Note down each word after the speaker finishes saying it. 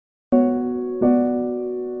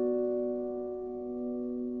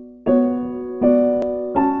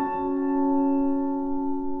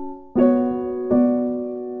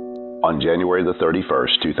On January the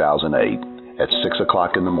 31st, 2008, at 6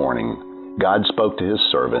 o'clock in the morning, God spoke to his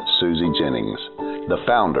servant, Susie Jennings, the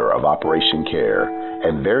founder of Operation Care,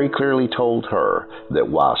 and very clearly told her that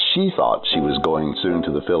while she thought she was going soon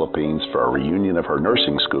to the Philippines for a reunion of her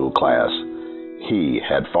nursing school class, he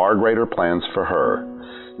had far greater plans for her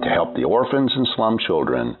to help the orphans and slum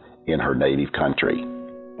children in her native country.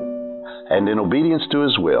 And in obedience to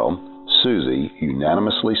his will, Susie,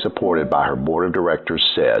 unanimously supported by her board of directors,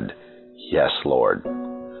 said, "Yes, Lord."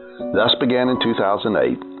 Thus began in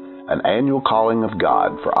 2008 an annual calling of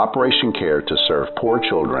God for Operation Care to serve poor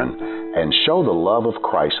children and show the love of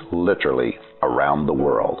Christ literally around the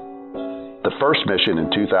world. The first mission in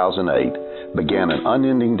 2008 began an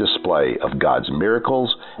unending display of God's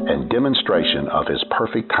miracles and demonstration of his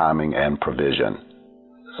perfect timing and provision.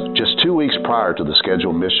 Just 2 weeks prior to the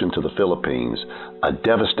scheduled mission to the Philippines, a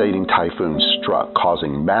devastating typhoon struck,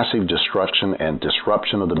 causing massive destruction and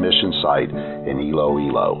disruption of the mission site in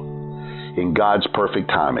Iloilo. In God's perfect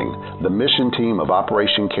timing, the mission team of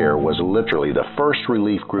Operation Care was literally the first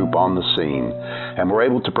relief group on the scene and were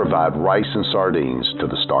able to provide rice and sardines to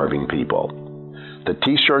the starving people. The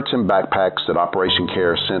T-shirts and backpacks that Operation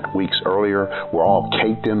Care sent weeks earlier were all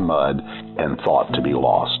caked in mud and thought to be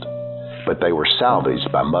lost. But they were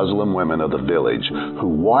salvaged by Muslim women of the village who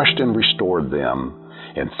washed and restored them.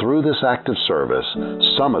 And through this act of service,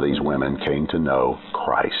 some of these women came to know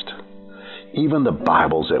Christ. Even the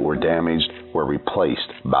Bibles that were damaged were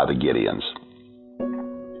replaced by the Gideons.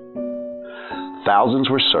 Thousands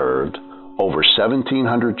were served, over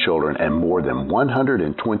 1,700 children and more than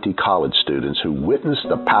 120 college students who witnessed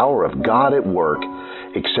the power of God at work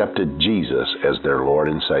accepted Jesus as their Lord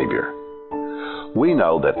and Savior. We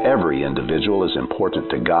know that every individual is important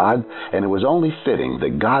to God, and it was only fitting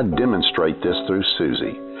that God demonstrate this through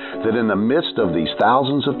Susie, that in the midst of these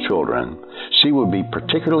thousands of children, she would be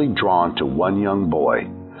particularly drawn to one young boy.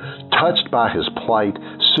 Touched by his plight,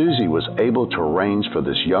 Susie was able to arrange for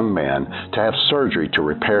this young man to have surgery to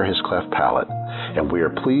repair his cleft palate, and we are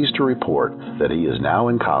pleased to report that he is now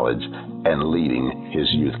in college and leading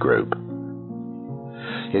his youth group.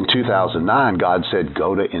 In 2009, God said,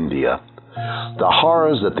 "Go to India." The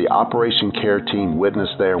horrors that the Operation Care team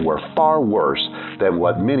witnessed there were far worse than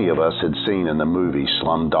what many of us had seen in the movie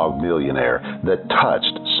Slumdog Millionaire that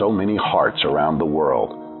touched so many hearts around the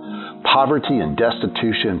world. Poverty and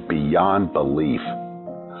destitution beyond belief.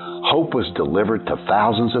 Hope was delivered to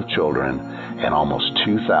thousands of children, and almost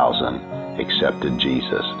 2,000 accepted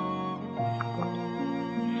Jesus.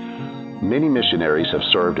 Many missionaries have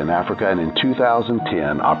served in Africa, and in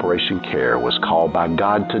 2010, Operation Care was called by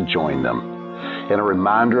God to join them. In a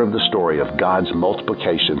reminder of the story of God's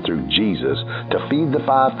multiplication through Jesus to feed the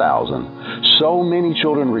 5,000, so many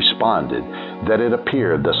children responded that it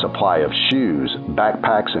appeared the supply of shoes,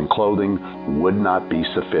 backpacks, and clothing would not be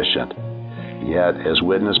sufficient. Yet, as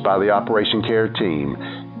witnessed by the Operation Care team,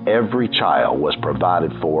 every child was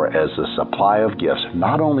provided for as the supply of gifts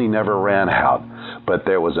not only never ran out, but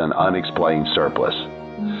there was an unexplained surplus.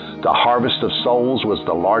 The harvest of souls was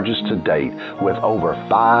the largest to date, with over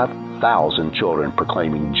 5,000 children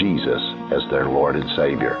proclaiming Jesus as their Lord and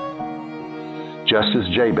Savior. Just as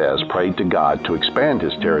Jabez prayed to God to expand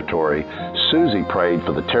his territory, Susie prayed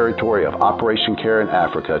for the territory of Operation Care in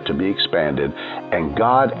Africa to be expanded, and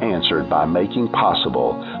God answered by making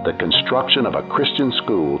possible the construction of a Christian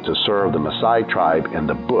school to serve the Maasai tribe in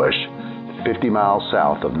the bush 50 miles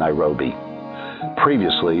south of Nairobi.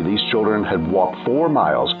 Previously, these children had walked 4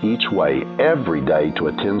 miles each way every day to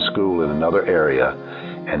attend school in another area,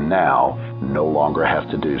 and now no longer have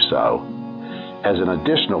to do so. As an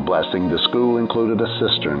additional blessing, the school included a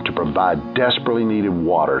cistern to provide desperately needed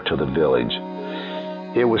water to the village.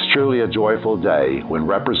 It was truly a joyful day when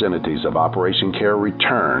representatives of Operation Care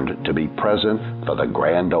returned to be present for the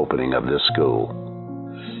grand opening of this school.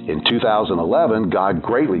 In 2011, God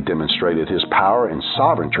greatly demonstrated his power and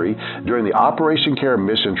sovereignty during the Operation Care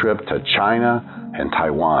mission trip to China and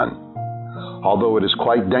Taiwan. Although it is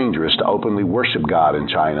quite dangerous to openly worship God in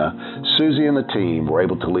China, Susie and the team were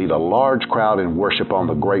able to lead a large crowd in worship on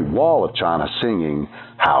the Great Wall of China singing,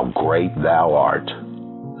 "How Great Thou Art."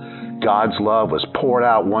 God's love was poured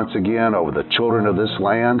out once again over the children of this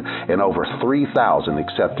land, and over 3,000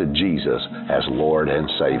 accepted Jesus as Lord and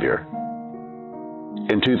Savior.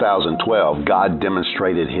 In 2012, God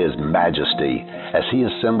demonstrated his majesty as he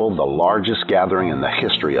assembled the largest gathering in the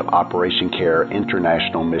history of Operation Care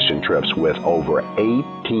international mission trips, with over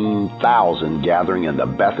 18,000 gathering in the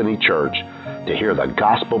Bethany Church to hear the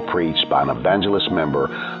gospel preached by an evangelist member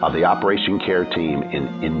of the Operation Care team in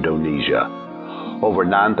Indonesia. Over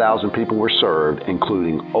 9,000 people were served,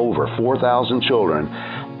 including over 4,000 children,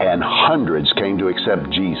 and hundreds came to accept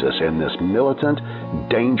Jesus in this militant,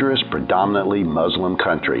 dangerous, predominantly Muslim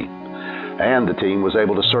country. And the team was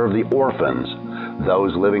able to serve the orphans,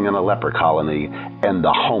 those living in a leper colony, and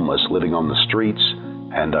the homeless living on the streets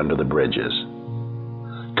and under the bridges.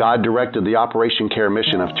 God directed the Operation Care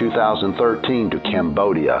mission of 2013 to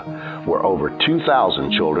Cambodia, where over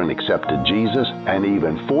 2,000 children accepted Jesus and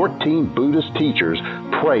even 14 Buddhist teachers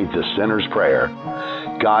prayed the sinner's prayer.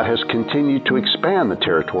 God has continued to expand the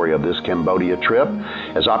territory of this Cambodia trip,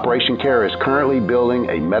 as Operation Care is currently building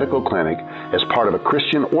a medical clinic as part of a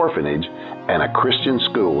Christian orphanage and a Christian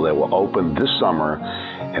school that will open this summer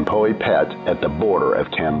in Poe Pet at the border of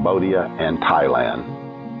Cambodia and Thailand.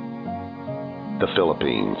 The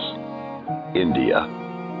Philippines, India,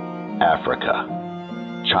 Africa,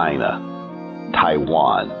 China,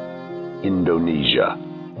 Taiwan, Indonesia,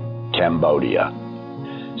 Cambodia.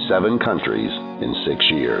 7 countries in 6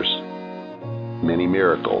 years. Many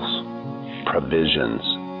miracles, provisions,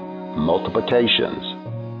 multiplications,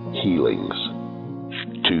 healings.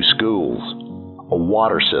 2 schools, a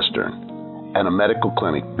water cistern, and a medical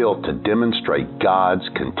clinic built to demonstrate God's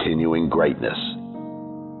continuing greatness.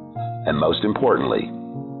 And most importantly,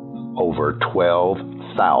 over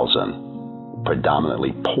 12,000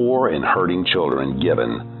 predominantly poor and hurting children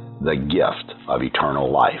given the gift of eternal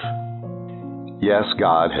life. Yes,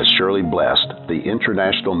 God has surely blessed the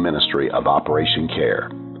international ministry of Operation Care.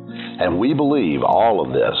 And we believe all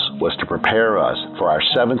of this was to prepare us for our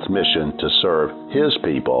 7th mission to serve His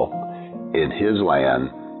people in His land,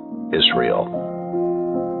 Israel.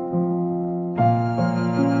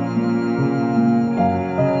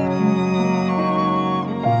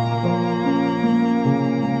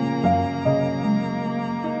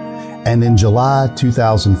 And in July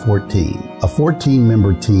 2014, a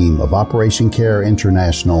 14-member team of Operation Care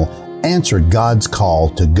International answered God's call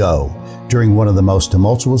to go during one of the most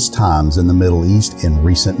tumultuous times in the Middle East in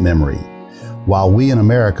recent memory. While we in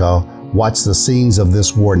America watch the scenes of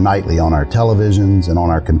this war nightly on our televisions and on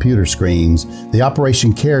our computer screens, the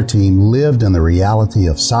Operation Care team lived in the reality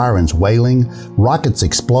of sirens wailing, rockets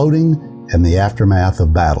exploding, and the aftermath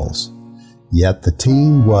of battles. Yet the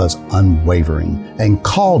team was unwavering and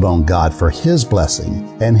called on God for His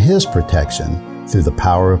blessing and His protection through the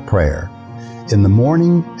power of prayer. In the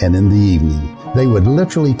morning and in the evening, they would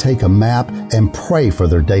literally take a map and pray for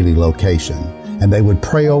their daily location, and they would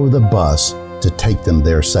pray over the bus to take them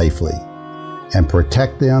there safely. And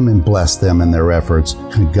protect them and bless them in their efforts,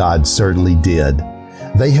 God certainly did.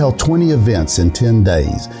 They held 20 events in 10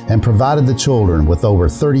 days and provided the children with over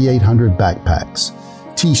 3,800 backpacks,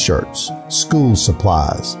 T-shirts, school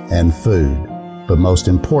supplies, and food. But most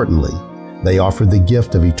importantly, they offered the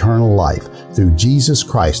gift of eternal life through Jesus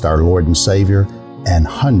Christ, our Lord and Savior, and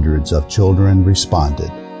hundreds of children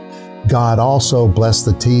responded. God also blessed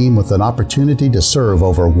the team with an opportunity to serve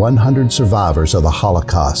over 100 survivors of the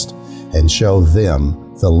Holocaust and show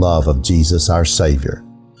them the love of Jesus, our Savior.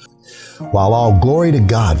 While all glory to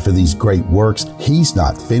God for these great works, He's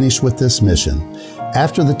not finished with this mission.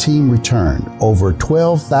 After the team returned, over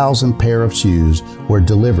 12,000 pair of shoes were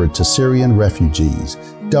delivered to Syrian refugees,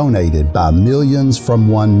 donated by Millions from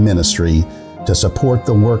One ministry to support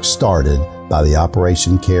the work started by the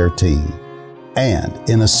Operation Care team. And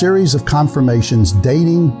in a series of confirmations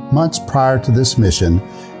dating months prior to this mission,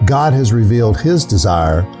 God has revealed His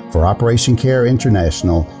desire for Operation Care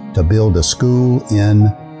International to build a school in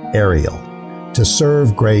Ariel to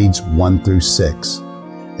serve grades 1 through 6.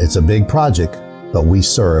 It's a big project, but we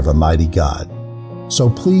serve a mighty God. So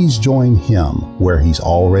please join Him where He's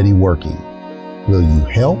already working. Will you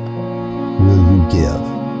help? Will you give?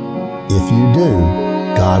 If you do,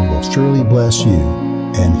 God will surely bless you,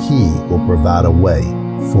 and He will provide a way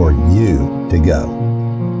for you to go.